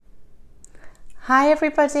Hi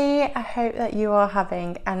everybody, I hope that you are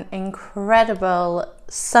having an incredible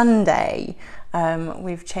Sunday.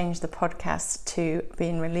 We've changed the podcast to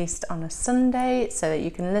being released on a Sunday so that you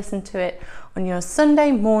can listen to it on your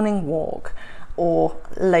Sunday morning walk or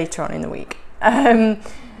later on in the week.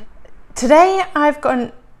 Today I've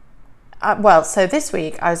got so this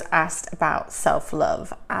week I was asked about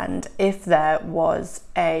self-love and if there was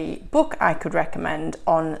a book I could recommend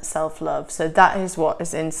on self-love. So that is what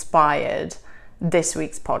has inspired this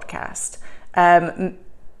week's podcast.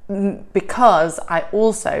 Because I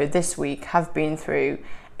also this week have been through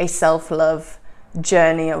a self-love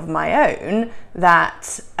journey of my own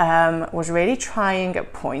that was really trying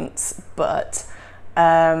at points, but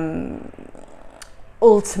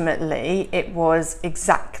ultimately it was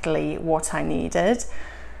exactly what I needed.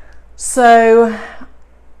 So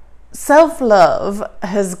self-love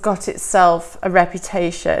has got itself a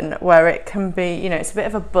reputation where it can be, it's a bit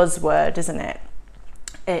of a buzzword, isn't it?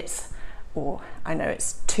 I know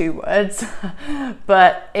it's two words,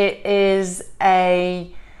 but it's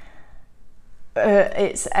a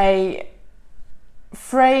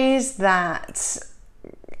phrase that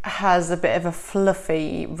has a bit of a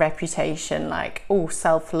fluffy reputation, like,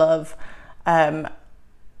 self-love, I'm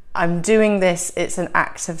doing this, it's an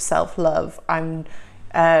act of self-love, and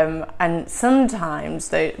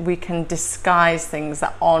sometimes we can disguise things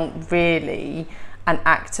that aren't really an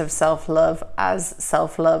act of self-love as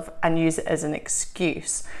self-love and use it as an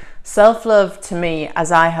excuse. Self-love to me,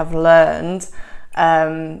 as I have learned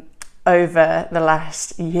over the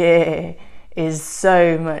last year, is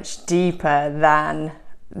so much deeper than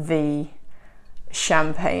the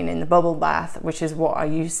champagne in the bubble bath, which is what I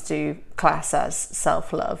used to class as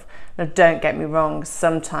self-love. Now, don't get me wrong,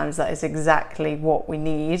 sometimes that is exactly what we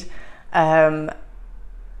need, but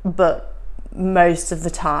most of the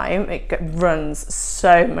time it runs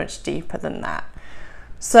so much deeper than that.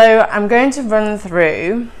 So I'm going to run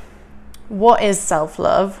through what is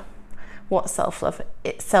self-love, what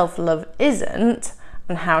self-love isn't,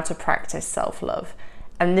 and how to practice self-love.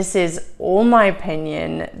 And this is all my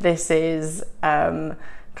opinion. This is kind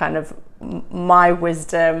of my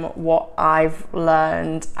wisdom, what I've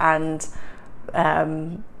learned, and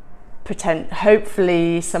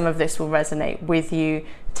hopefully some of this will resonate with you.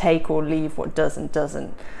 Take or leave what doesn't.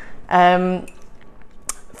 For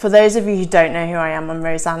those of you who don't know who I am, I'm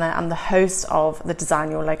Rosanna. I'm the host of the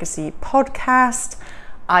Design Your Legacy podcast.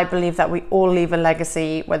 I believe that we all leave a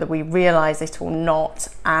legacy, whether we realize it or not,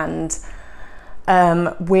 and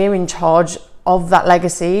we're in charge of that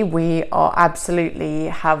legacy. We are absolutely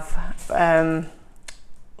have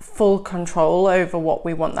full control over what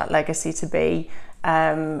we want that legacy to be.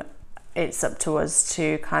 It's up to us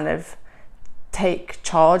to kind of take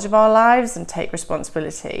charge of our lives and take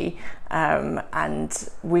responsibility, and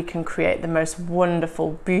we can create the most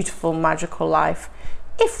wonderful, beautiful, magical life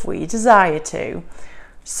if we desire to.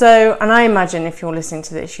 So, and I imagine if you're listening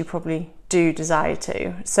to this, you probably do desire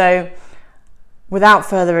to. So without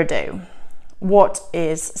further ado, what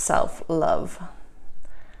is self-love?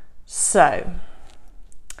 So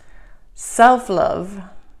self-love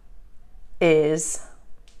is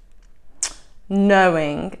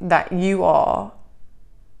knowing that you are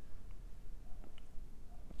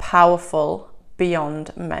powerful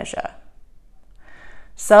beyond measure.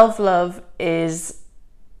 Self-love is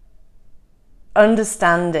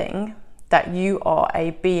understanding that you are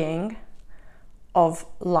a being of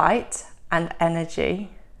light and energy,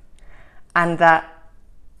 and that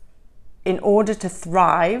in order to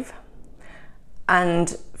thrive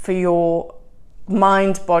and for your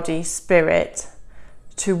mind, body, spirit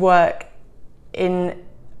to work in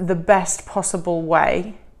the best possible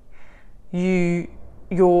way, you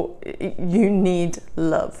need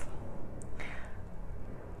love.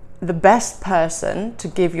 The best person to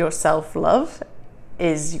give yourself love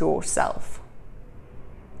is yourself.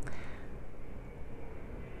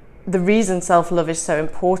 The reason self-love is so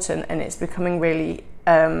important, and it's becoming really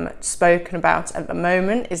spoken about at the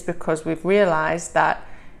moment, is because we've realized that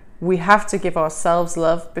we have to give ourselves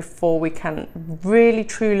love before we can really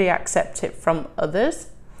truly accept it from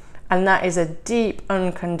others. And that is a deep,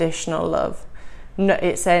 unconditional love. No,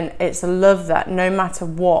 it's a love that no matter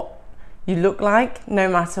what you look like, no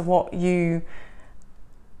matter what you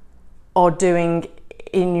are doing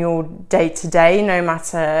in your day-to-day, no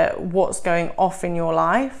matter what's going off in your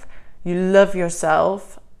life, you love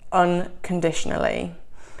yourself unconditionally,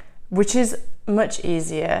 which is much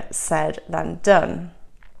easier said than done.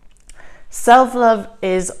 Self-love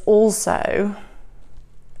is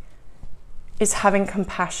having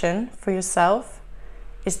compassion for yourself.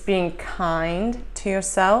 It's being kind to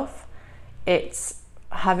yourself. It's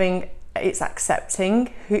having it's accepting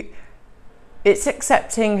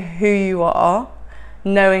who you are,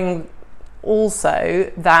 knowing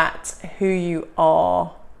also that who you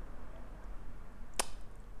are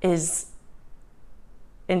is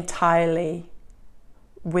entirely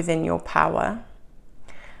within your power,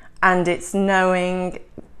 and it's knowing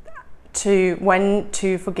when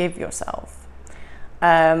to forgive yourself.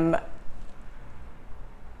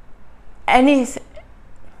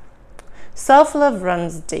 Self-love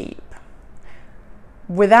runs deep.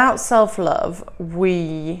 Without self-love,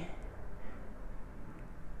 we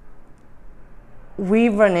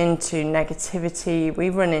run into negativity, we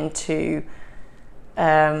run into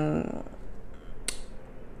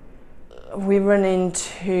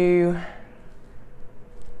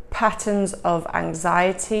patterns of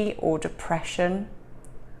anxiety or depression.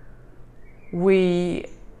 We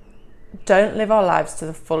don't live our lives to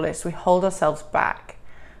the fullest. We hold ourselves back,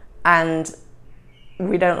 and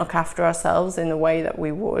we don't look after ourselves in the way that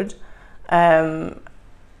we would.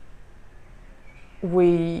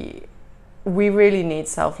 We really need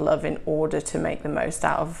self-love in order to make the most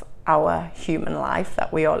out of our human life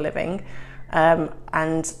that we are living.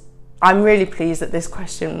 And I'm really pleased that this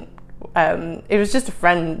question, it was just a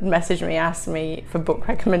friend messaged me, asked me for book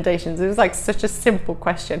recommendations. It was like such a simple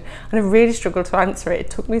question, and I really struggled to answer it. It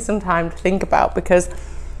took me some time to think about, because I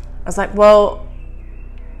was like, well,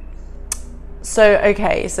 so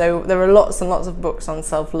there are lots and lots of books on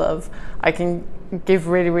self-love. I can give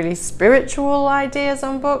really, really spiritual ideas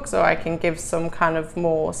on books, or I can give some kind of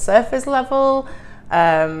more surface level.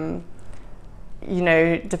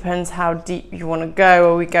 Depends how deep you want to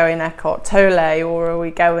go. Are we going Eckhart Tolle, or are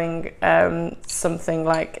we going something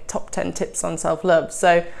like top 10 tips on self-love?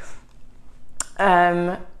 So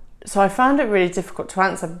I found it really difficult to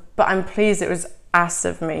answer, but I'm pleased it was asked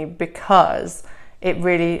of me, because it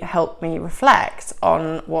really helped me reflect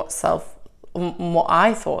on what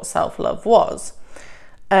I thought self-love was.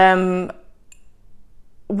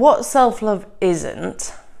 What self-love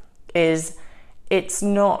isn't is, it's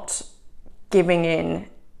not giving in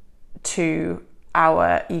to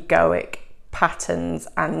our egoic patterns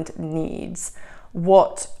and needs,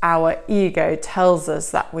 what our ego tells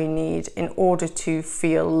us that we need in order to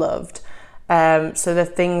feel loved. So the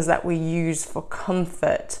things that we use for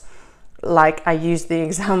comfort, like I used the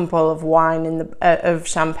example of of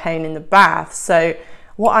champagne in the bath. So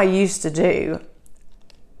what I used to do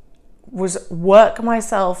was work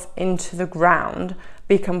myself into the ground,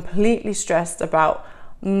 be completely stressed about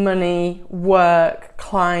money, work,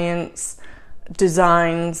 clients,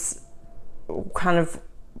 designs, kind of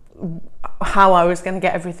how I was going to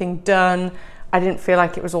get everything done. I didn't feel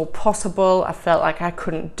like it was all possible. I felt like I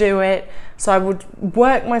couldn't do it. So I would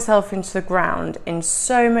work myself into the ground in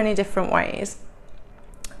so many different ways.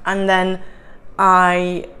 And then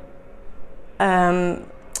I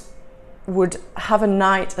would have a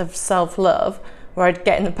night of self-love where I'd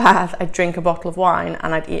get in the bath, I'd drink a bottle of wine,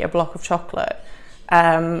 and I'd eat a block of chocolate.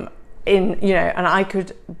 And I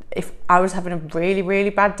could, if I was having a really,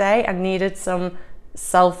 really bad day and needed some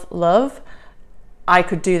self-love, I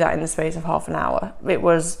could do that in the space of half an hour.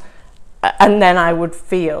 And then I would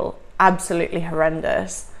feel absolutely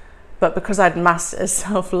horrendous. But because I'd mastered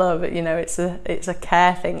self-love, it's a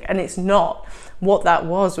care thing, and it's not. What that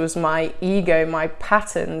was my ego, my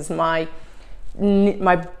patterns, my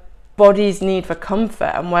body's need for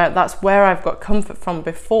comfort, and that's where I've got comfort from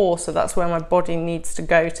before. So that's where my body needs to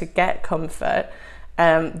go to get comfort.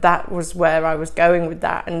 That was where I was going with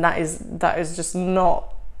that, and that is just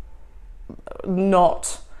not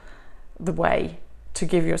the way to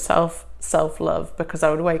give yourself self-love, because I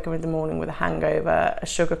would wake up in the morning with a hangover, a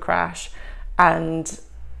sugar crash, and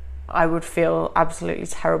I would feel absolutely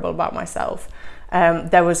terrible about myself.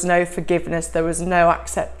 There was no forgiveness, there was no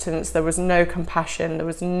acceptance, there was no compassion, there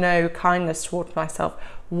was no kindness towards myself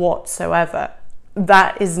whatsoever.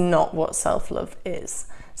 That is not what self-love is.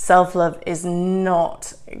 Self-love is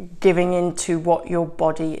not giving into what your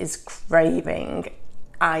body is craving,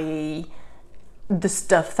 i.e. the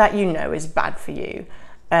stuff that you know is bad for you,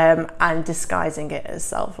 and disguising it as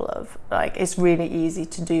self-love. Like, it's really easy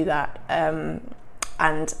to do that, and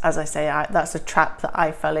as I say, that's a trap that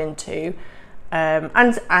I fell into,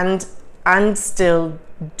 and still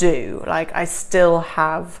do. Like, I still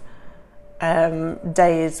have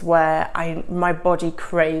days where my body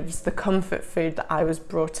craves the comfort food that I was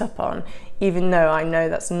brought up on, even though I know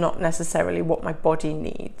that's not necessarily what my body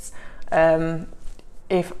needs.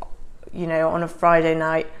 If on a Friday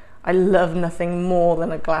night, I love nothing more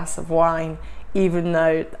than a glass of wine, even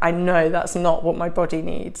though I know that's not what my body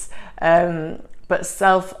needs. But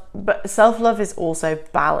self-love is also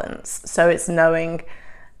balance. So it's knowing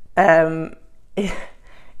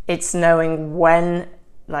It's knowing when,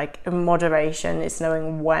 like in moderation, it's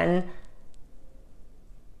knowing when,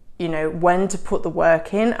 when to put the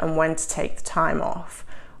work in and when to take the time off,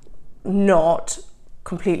 not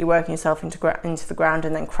completely working yourself into the ground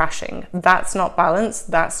and then crashing. That's not balance.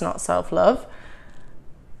 That's not self-love.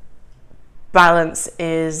 Balance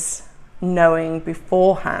is knowing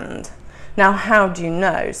beforehand. Now, how do you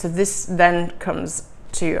know? So this then comes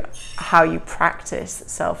to how you practice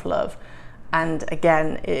self-love. And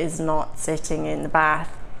again, it is not sitting in the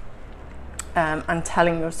bath and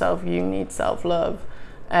telling yourself you need self-love.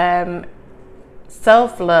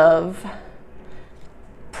 Self-love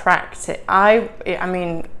practice, I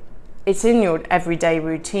mean, it's in your everyday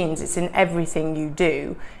routines. It's in everything you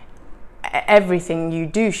do. Everything you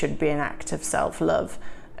do should be an act of self-love.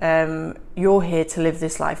 You're here to live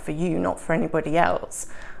this life for you, not for anybody else.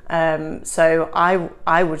 So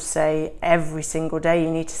I would say every single day you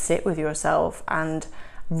need to sit with yourself and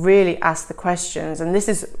really ask the questions. And this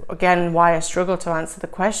is, again, why I struggle to answer the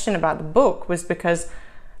question about the book, was because,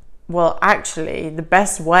 well, actually, the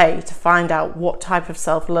best way to find out what type of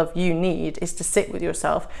self-love you need is to sit with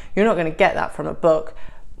yourself. You're not going to get that from a book.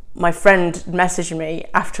 My friend messaged me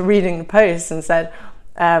after reading the post and said,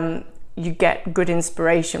 you get good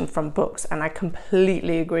inspiration from books, and I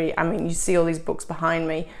completely agree. I mean, you see all these books behind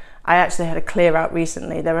me. I actually had a clear out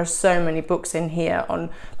recently. There are so many books in here on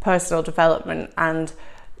personal development and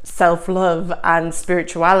self-love and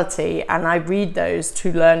spirituality, and I read those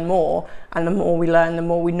to learn more, and the more we learn, the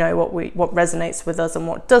more we know what resonates with us and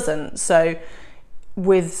what doesn't. So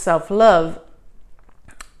with self-love,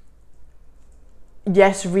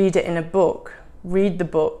 yes, read it in a book, read the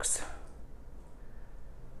books.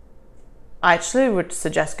 I actually would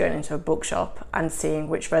suggest going into a bookshop and seeing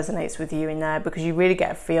which resonates with you in there, because you really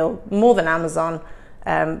get a feel, more than Amazon,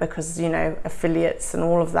 because, affiliates and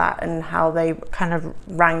all of that and how they kind of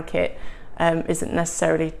rank it isn't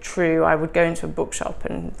necessarily true. I would go into a bookshop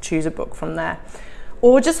and choose a book from there.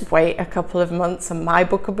 Or just wait a couple of months and my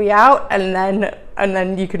book will be out, and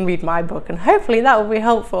then you can read my book, and hopefully that will be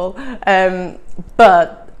helpful.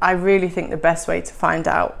 But I really think the best way to find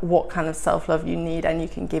out what kind of self-love you need and you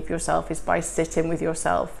can give yourself is by sitting with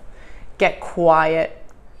yourself. Get quiet,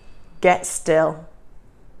 get still.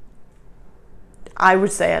 I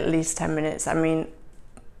would say at least 10 minutes,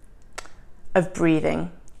 of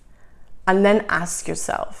breathing. And then ask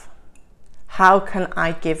yourself, how can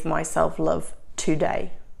I give myself love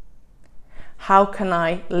today? How can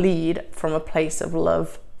I lead from a place of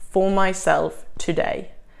love for myself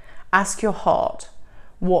today? Ask your heart,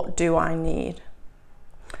 what do I need?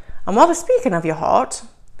 And while we're speaking of your heart,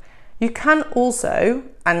 you can also,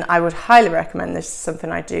 and I would highly recommend this, is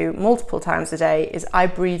something I do multiple times a day, is I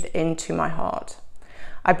breathe into my heart.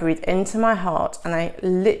 I breathe into my heart and I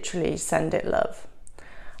literally send it love.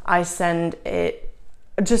 I send it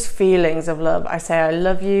just feelings of love. I say, I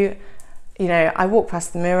love you. I walk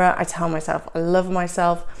past the mirror, I tell myself I love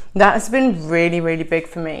myself. That has been really, really big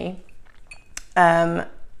for me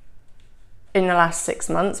in the last 6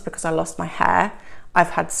 months, because I lost my hair. I've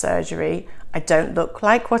had surgery. I don't look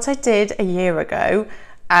like what I did a year ago.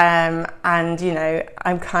 And,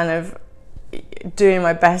 I'm kind of doing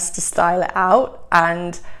my best to style it out.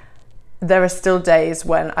 And there are still days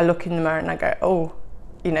when I look in the mirror and I go, oh,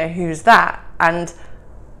 who's that? And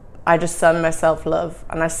I just send myself love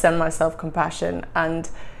and I send myself compassion. And,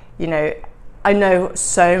 I know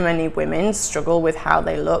so many women struggle with how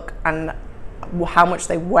they look and how much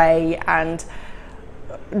they weigh and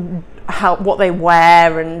what they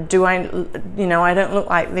wear, and I don't look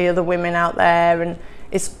like the other women out there, and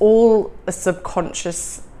it's all a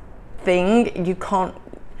subconscious thing. You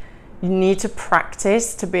need to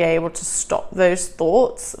practice to be able to stop those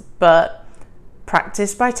thoughts, but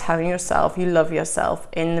practice by telling yourself you love yourself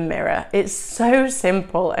in the mirror. It's so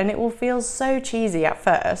simple and it will feel so cheesy at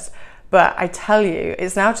first, but I tell you,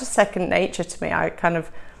 it's now just second nature to me. I kind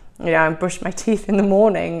of I brush my teeth in the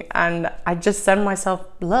morning and I just send myself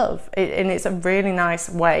love. And it's a really nice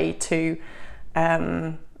way to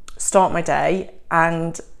start my day,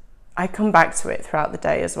 and I come back to it throughout the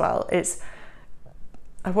day as well.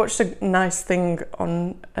 I watched a nice thing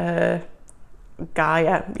on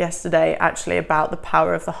Gaia yesterday, actually, about the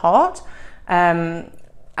power of the heart.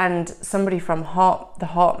 And somebody from the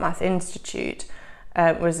Heart Math Institute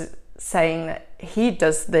was saying that he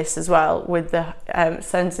does this as well, with the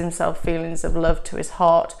sends himself feelings of love to his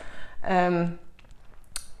heart in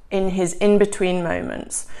his in-between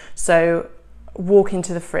moments. So walking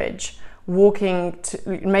to the fridge,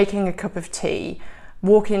 making a cup of tea,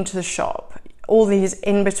 walking to the shop, all these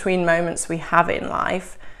in-between moments we have in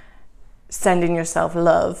life. sending yourself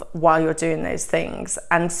love while you're doing those things.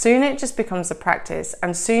 And soon it just becomes a practice,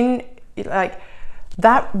 and soon like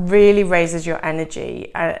that really raises your energy,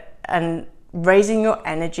 and raising your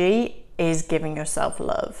energy is giving yourself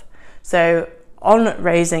love. So on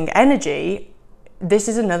raising energy, this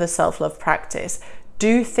is another self-love practice.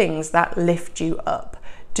 Do things that lift you up,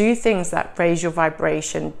 do things that raise your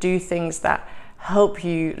vibration, do things that help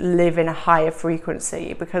you live in a higher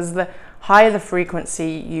frequency, because the higher the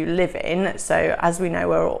frequency you live in, so as we know,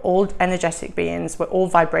 we're all energetic beings, we're all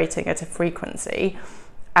vibrating at a frequency,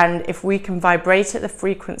 and if we can vibrate at the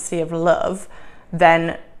frequency of love,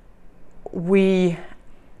 then we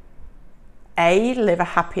A, live a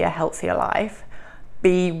happier, healthier life,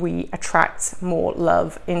 B, we attract more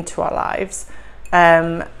love into our lives,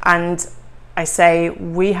 and I say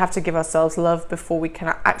we have to give ourselves love before we can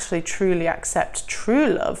actually truly accept true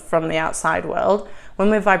love from the outside world. When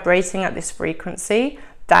we're vibrating at this frequency,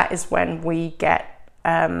 that is when we get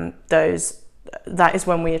that is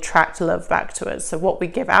when we attract love back to us. So what we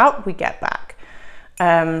give out, we get back.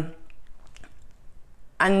 And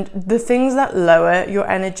the things that lower your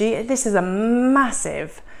energy, this is a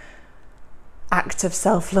massive act of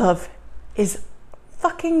self-love, is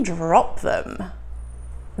fucking drop them.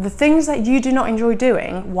 The things that you do not enjoy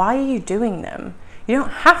doing, why are you doing them? You don't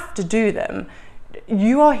have to do them.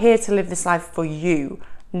 You are here to live this life for you,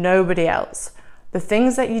 nobody else. The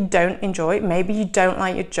things that you don't enjoy, maybe you don't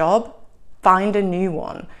like your job, find a new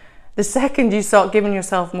one. The second you start giving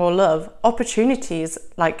yourself more love, opportunities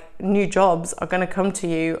like new jobs are going to come to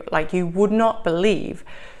you like you would not believe.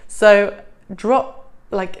 So drop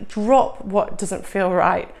what doesn't feel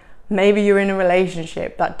right. Maybe you're in a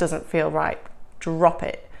relationship that doesn't feel right. Drop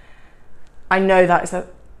it. I know that's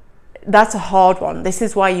a hard one. This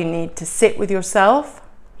is why you need to sit with yourself,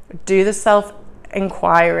 do the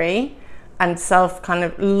self-inquiry, and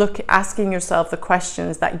asking yourself the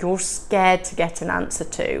questions that you're scared to get an answer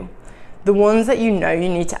to. The ones that you know you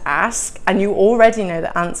need to ask and you already know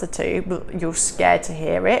the answer to, but you're scared to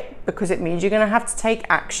hear it because it means you're going to have to take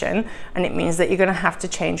action, and it means that you're going to have to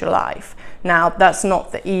change your life. Now, that's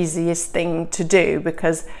not the easiest thing to do,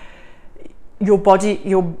 because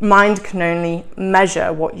your mind can only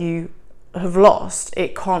measure what you have lost.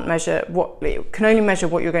 It can only measure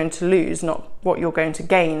what you're going to lose, not what you're going to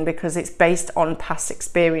gain, because it's based on past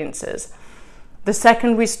experiences. The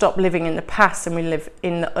second we stop living in the past and we live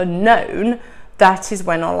in the unknown, that is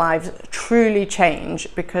when our lives truly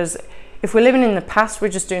change. Because if we're living in the past, we're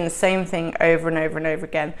just doing the same thing over and over and over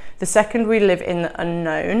again. The second we live in the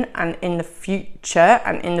unknown and in the future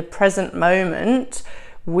and in the present moment,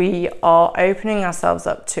 we are opening ourselves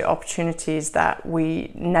up to opportunities that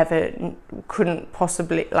we couldn't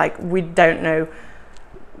possibly, we don't know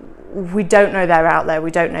they're out there,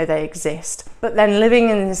 we don't know they exist. But then living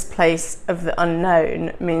in this place of the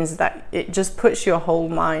unknown means that it just puts your whole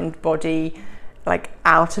mind, body,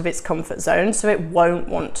 out of its comfort zone, so it won't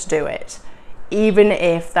want to do it, even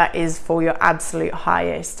if that is for your absolute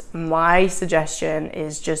highest. My suggestion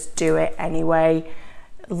is just do it anyway.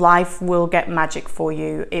 Life will get magic for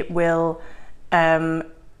you. It will, there's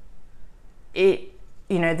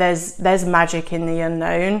magic in the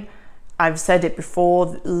unknown. I've said it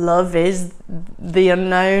before, love is the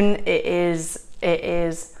unknown. It is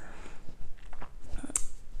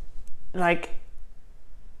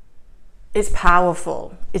it's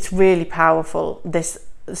powerful. It's really powerful, this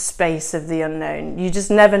space of the unknown. You just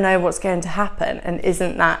never know what's going to happen, and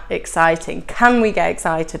isn't that exciting? Can we get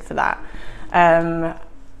excited for that?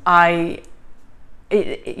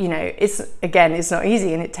 It's not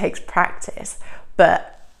easy and it takes practice,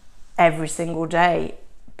 but every single day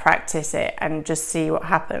practice it and just see what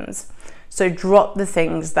happens. So drop the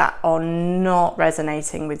things that are not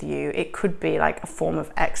resonating with you. It could be like a form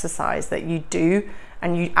of exercise that you do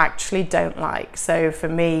and you actually don't like. So for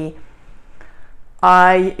me,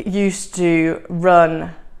 I used to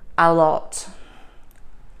run a lot.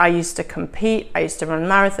 I used to compete. I used to run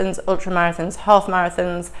marathons, ultra marathons, half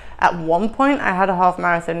marathons. At one point, I had a half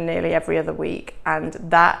marathon nearly every other week, and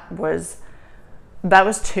that was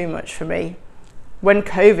too much for me. When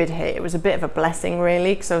COVID hit, it was a bit of a blessing,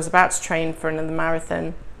 really, because I was about to train for another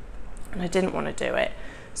marathon, and I didn't want to do it.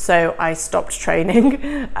 So I stopped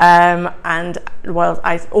training, I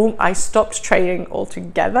stopped training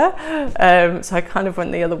altogether. So I kind of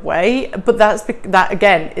went the other way. But that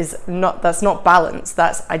again that's not balance.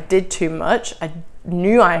 I did too much. I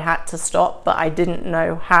knew I had to stop, but I didn't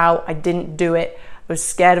know how. I didn't do it. I was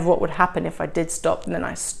scared of what would happen if I did stop. And then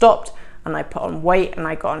I stopped, and I put on weight, and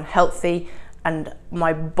I got unhealthy, and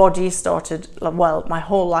my body started. My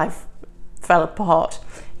whole life fell apart.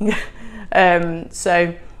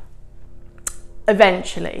 So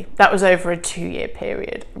eventually. That was over a 2-year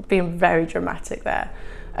period, being very dramatic there.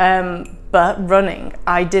 But running,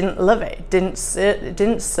 I didn't love it. It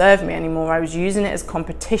didn't serve me anymore. I was using it as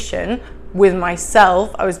competition with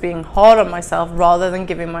myself. I was being hard on myself rather than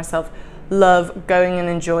giving myself love, going and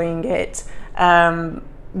enjoying it. There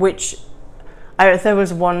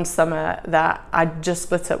was one summer that I just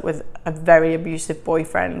split up with a very abusive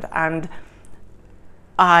boyfriend, and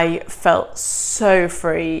I felt so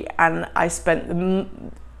free, and I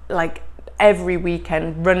spent like every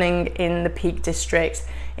weekend running in the Peak District,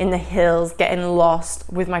 in the hills, getting lost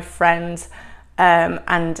with my friends,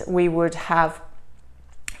 and we would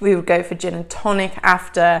go for gin and tonic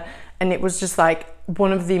after, and it was just like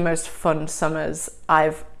one of the most fun summers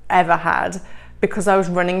I've ever had, because I was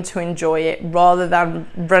running to enjoy it rather than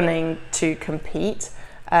running to compete.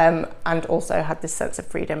 And also had this sense of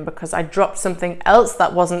freedom because I dropped something else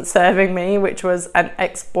that wasn't serving me, which was an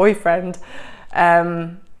ex-boyfriend.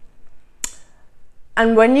 And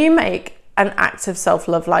when you make an act of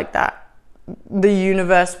self-love like that, the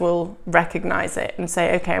universe will recognize it and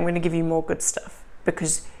say, okay, I'm going to give you more good stuff,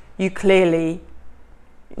 because you clearly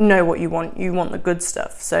know what you want. You want the good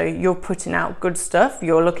stuff. So you're putting out good stuff.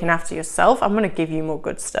 You're looking after yourself. I'm going to give you more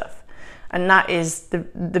good stuff. And that is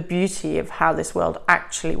the beauty of how this world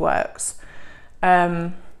actually works.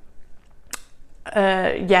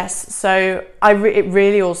 Yes, so it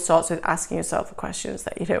really all starts with asking yourself the questions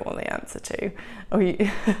that you don't want the answer to,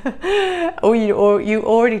 or you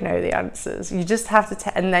already know the answers. You just have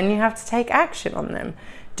to, and then you have to take action on them.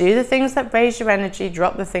 Do the things that raise your energy,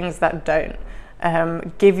 drop the things that don't.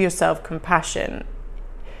 Give yourself compassion.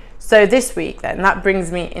 So this week then, that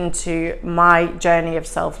brings me into my journey of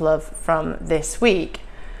self-love from this week.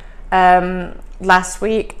 Last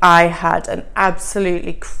week I had an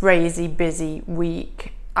absolutely crazy busy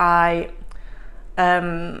week. I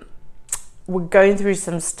were going through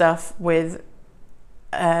some stuff with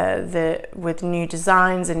new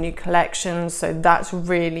designs and new collections, so that's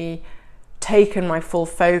really taken my full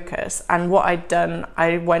focus. And what I'd done,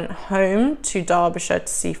 I went home to Derbyshire to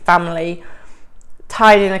see family,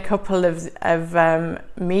 tied in a couple of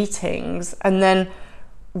meetings, and then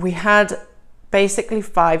we had basically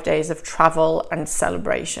 5 days of travel and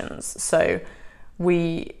celebrations. So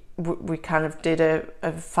we kind of did a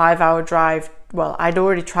 5-hour drive. Well, I'd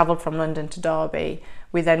already travelled from London to Derby.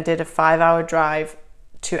 We then did a 5-hour drive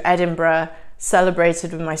to Edinburgh,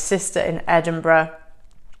 celebrated with my sister in Edinburgh,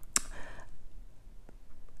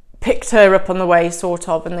 picked her up on the way, sort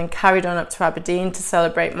of, and then carried on up to Aberdeen to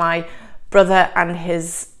celebrate my brother and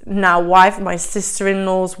his now wife, my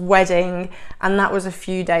sister-in-law's wedding. And that was a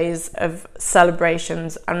few days of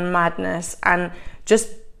celebrations and madness, and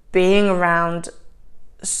just being around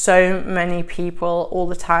so many people all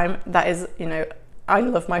the time. That is, I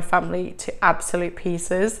love my family to absolute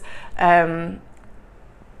pieces, but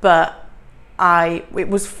it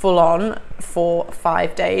was full on for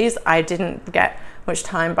 5 days. I didn't get much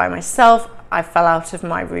time by myself. I fell out of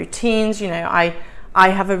my routines. I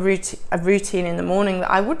have a routine in the morning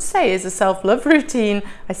that I would say is a self-love routine.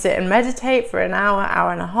 I sit and meditate for an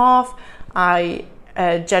hour and a half. I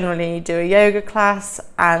generally do a yoga class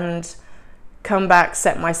and come back,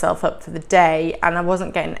 set myself up for the day, and I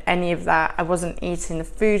wasn't getting any of that. I wasn't eating the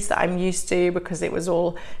foods that I'm used to because it was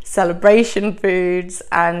all celebration foods,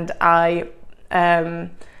 and I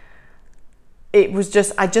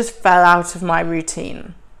just fell out of my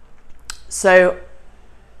routine. So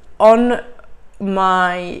on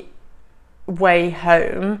my way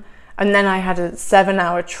home, and then I had a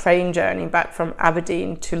 7-hour train journey back from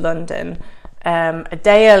Aberdeen to London, a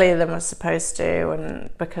day earlier than I was supposed to,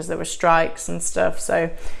 and because there were strikes and stuff.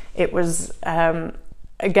 So it was,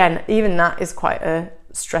 again, even that is quite a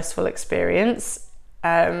stressful experience.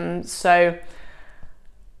 So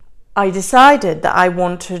I decided that I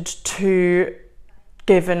wanted to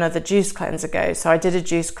give another juice cleanse a go. So I did a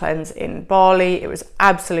juice cleanse in Bali. It was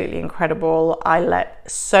absolutely incredible. I let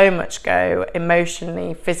so much go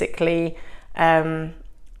emotionally, physically, and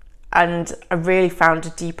I really found a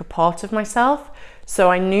deeper part of myself. So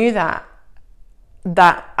I knew that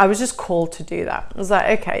I was just called to do that. I was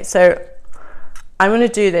like, okay, so I'm going to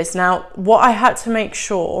do this. Now, what I had to make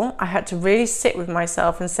sure, I had to really sit with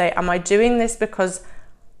myself and say, am I doing this because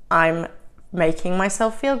I'm making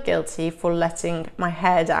myself feel guilty for letting my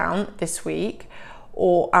hair down this week,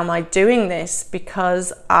 or am I doing this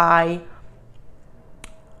because I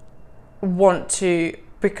want to,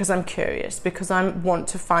 because I'm curious, because I want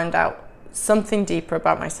to find out something deeper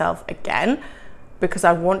about myself again, because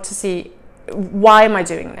I want to see, why am I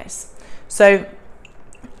doing this? So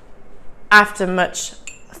after much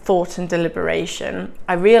thought and deliberation,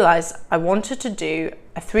 I realized I wanted to do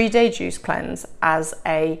a 3-day juice cleanse as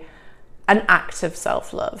an act of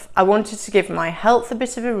self-love. I wanted to give my health a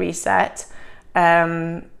bit of a reset,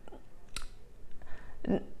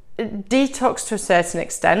 detox to a certain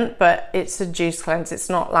extent, but it's a juice cleanse. It's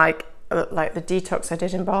not like the detox I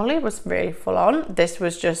did in Bali was really full on. This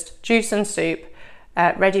was just juice and soup,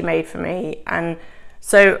 ready made for me. And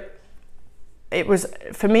so it was,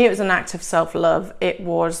 for me, it was an act of self-love. It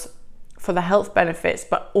was for the health benefits,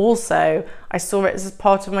 but also I saw it as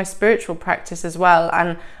part of my spiritual practice as well.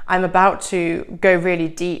 And I'm about to go really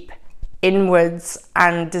deep inwards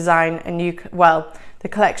and design a new, well, the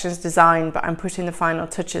collection's designed, but I'm putting the final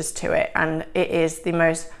touches to it, and it is the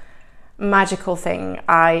most magical thing.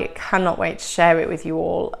 I cannot wait to share it with you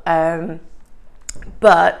all.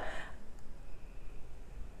 But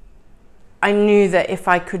I knew that if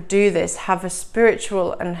I could do this, have a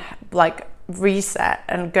spiritual and like reset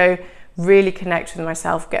and go really connect with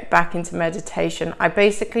myself, get back into meditation. I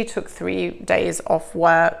basically took 3 days off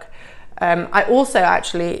work. I also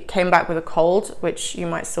actually came back with a cold, which you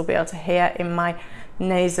might still be able to hear in my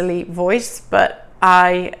nasally voice, but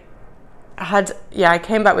I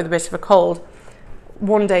came back with a bit of a cold.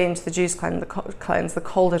 1 day into the juice cleanse, the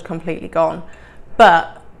cold had completely gone.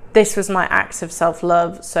 But this was my act of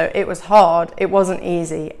self-love, so it was hard, it wasn't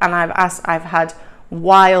easy, and I've had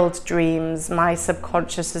wild dreams. My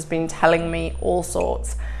subconscious has been telling me all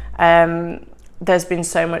sorts. There's been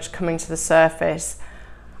so much coming to the surface.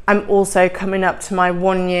 I'm also coming up to my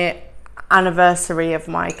 1-year anniversary of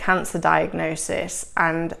my cancer diagnosis,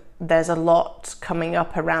 and there's a lot coming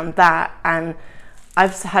up around that, and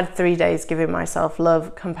I've had 3 days giving myself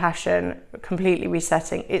love, compassion, completely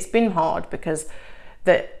resetting. It's been hard because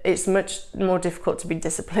it's much more difficult to be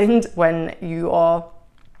disciplined when you are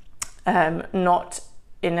not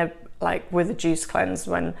in a, like with a juice cleanse,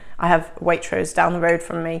 when I have Waitrose down the road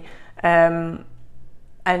from me, and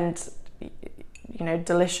you know,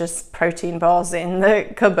 delicious protein bars in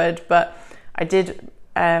the cupboard. But I did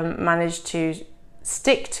manage to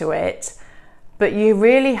stick to it. But you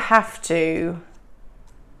really have to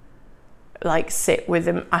like sit with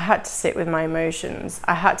them. I had to sit with my emotions.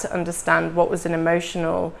 I had to understand what was an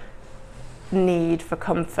emotional need for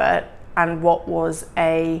comfort, and what was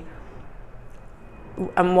a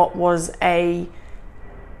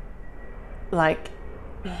like,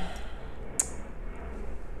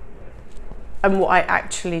 and what I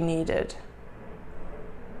actually needed.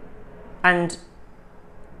 And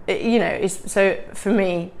it, you know, so for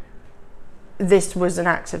me, this was an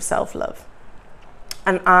act of self-love,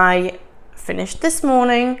 and I finished this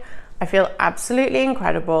morning. I feel absolutely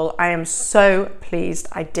incredible. I am so pleased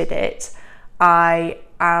I did it. I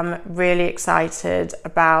am really excited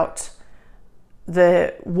about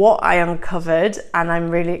what I uncovered, and I'm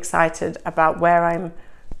really excited about where I'm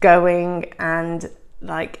going, and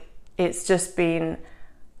like it's just been,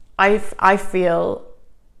 I feel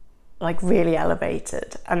like really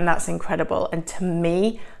elevated, and that's incredible. And to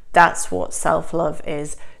me, that's what self-love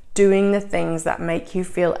is. Doing the things that make you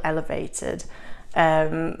feel elevated,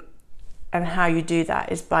 and how you do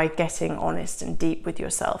that is by getting honest and deep with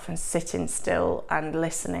yourself and sitting still and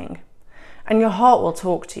listening. And your heart will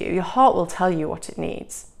talk to you. Your heart will tell you what it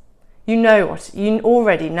needs. You know what you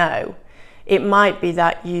already know. It might be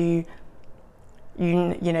that you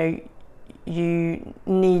need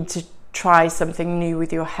to try something new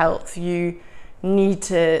with your health. You need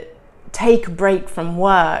to take a break from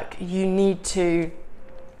work. You need to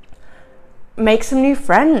make some new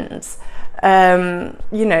friends.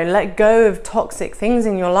 Let go of toxic things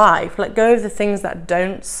in your life. Let go of the things that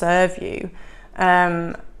don't serve you.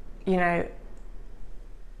 And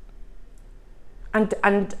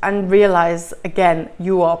realize again,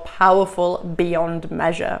 you are powerful beyond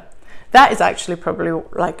measure. That is actually probably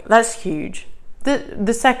that's huge.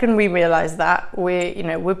 The second we realize that,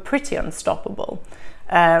 we're pretty unstoppable.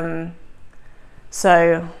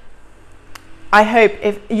 So I hope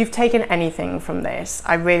if you've taken anything from this,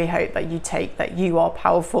 I really hope that you take that you are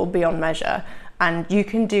powerful beyond measure, and you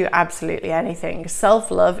can do absolutely anything.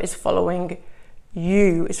 Self-love is following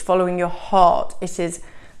you, is following your heart. It is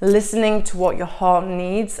listening to what your heart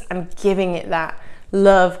needs and giving it that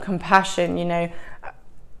love, compassion.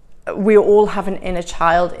 We all have an inner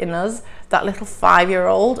child in us. That little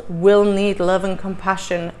 5-year-old will need love and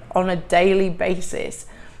compassion on a daily basis.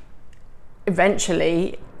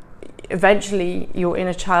 Eventually your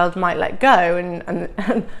inner child might let go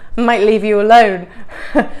and might leave you alone.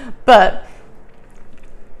 But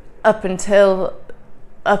up until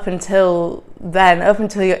then, up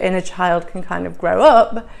until your inner child can kind of grow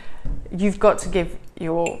up, you've got to give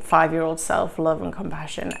your 5-year-old self love and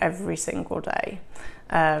compassion every single day.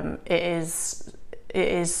 It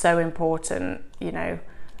is so important, you know,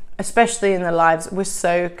 especially in the lives we're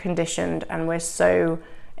so conditioned and we're so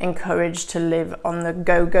encouraged to live on the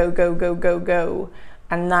go, go, go, go, go, go.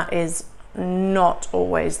 And that is not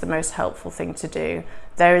always the most helpful thing to do.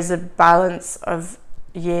 There is a balance of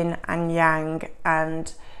yin and yang,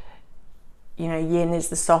 and you know, yin is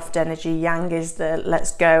the soft energy, yang is the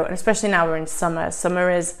let's go. And especially now we're in summer. Summer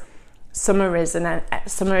is an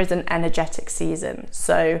energetic season.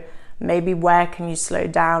 So maybe where can you slow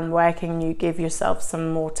down? Where can you give yourself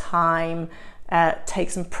some more time?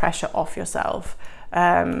 Take some pressure off yourself.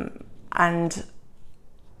 And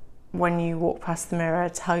when you walk past the mirror,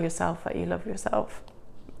 tell yourself that you love yourself.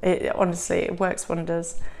 Honestly, it works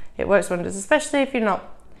wonders. It works wonders, especially if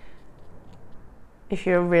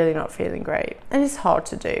you're really not feeling great. And it's hard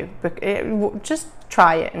to do, but just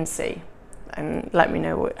try it and see, and let me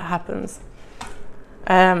know what happens.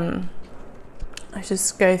 I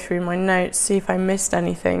just go through my notes, see if I missed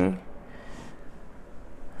anything.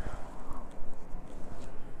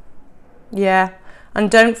 Yeah, and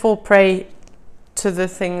don't fall prey to the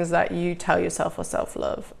things that you tell yourself are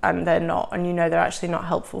self-love and they're not, and you know they're actually not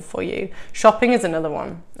helpful for you. Shopping is another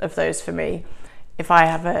one of those for me. If I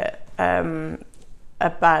have a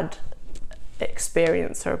bad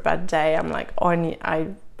experience or a bad day, I'm like, I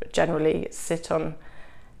generally sit on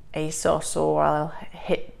ASOS or I'll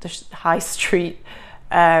hit the high street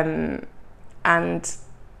and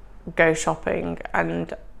go shopping,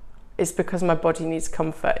 and it's because my body needs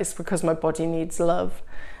comfort, it's because my body needs love.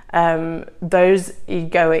 Those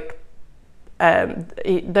egoic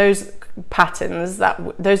those patterns,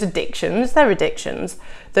 those addictions that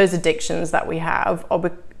we have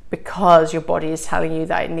are because your body is telling you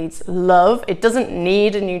that it needs love. It doesn't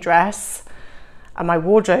need a new dress, and my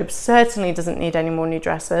wardrobe certainly doesn't need any more new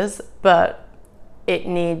dresses, but it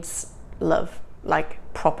needs love, like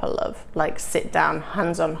proper love, like sit down,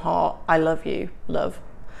 hands on heart, I love you, love.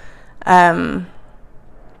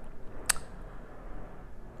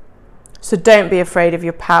 So don't be afraid of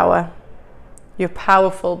your power. You're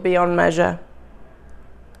powerful beyond measure.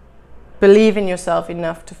 Believe in yourself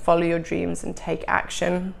enough to follow your dreams and take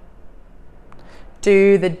action.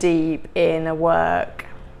 Do the deep inner work.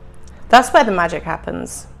 That's where the magic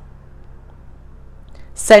happens.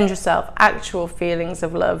 Send yourself actual feelings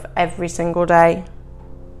of love every single day.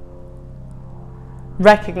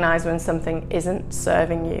 Recognize when something isn't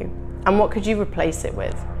serving you, and what could you replace it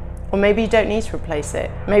with? Or maybe you don't need to replace it.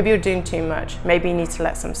 Maybe you're doing too much. Maybe you need to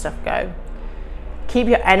let some stuff go. Keep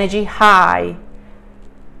your energy high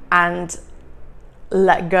and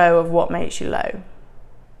let go of what makes you low.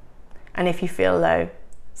 And if you feel low,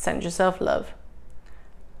 send yourself love.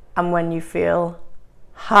 And when you feel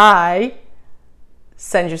high,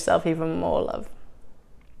 send yourself even more love.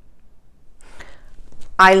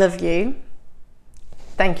 I love you.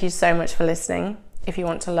 Thank you so much for listening. If you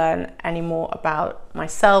want to learn any more about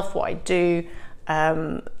myself, what I do,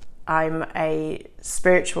 I'm a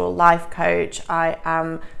spiritual life coach.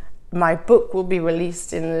 My book will be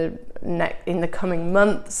released in the coming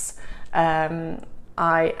months. I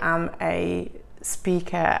am a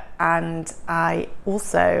speaker, and I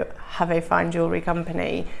also have a fine jewellery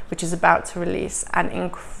company which is about to release an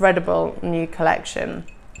incredible new collection.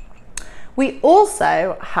 We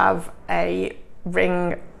also have a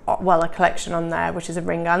collection on there, which is a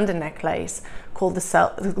ring and a necklace called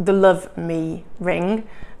the Love Me ring,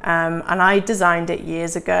 and I designed it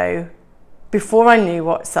years ago before I knew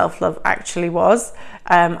what self-love actually was.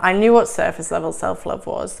 I knew what surface level self-love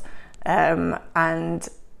was, and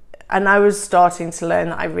I was starting to learn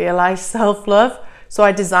that I realized self-love. So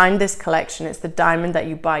I designed this collection. It's the diamond that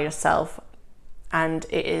you buy yourself, and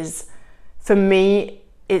it is, for me,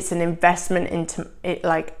 it's an investment into it.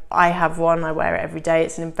 Like, I have one, I wear it every day.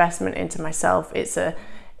 It's an investment into myself. It's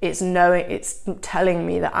telling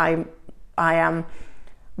me that I am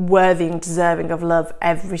worthy and deserving of love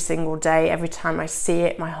every single day. Every time I see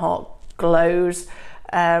it, my heart glows.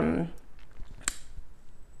 And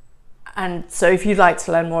so if you'd like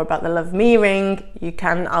to learn more about the Love Me ring, you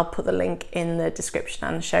can. I'll put the link in the description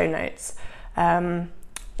and the show notes.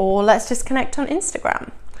 Or let's just connect on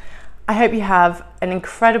Instagram. I hope you have an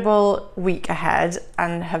incredible week ahead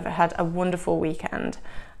and have had a wonderful weekend.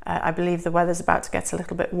 I believe the weather's about to get a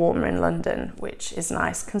little bit warmer in London, which is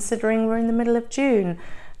nice considering we're in the middle of June.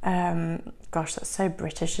 Gosh, that's so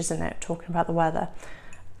British, isn't it? Talking about the weather.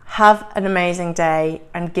 Have an amazing day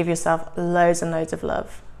and give yourself loads and loads of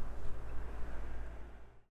love.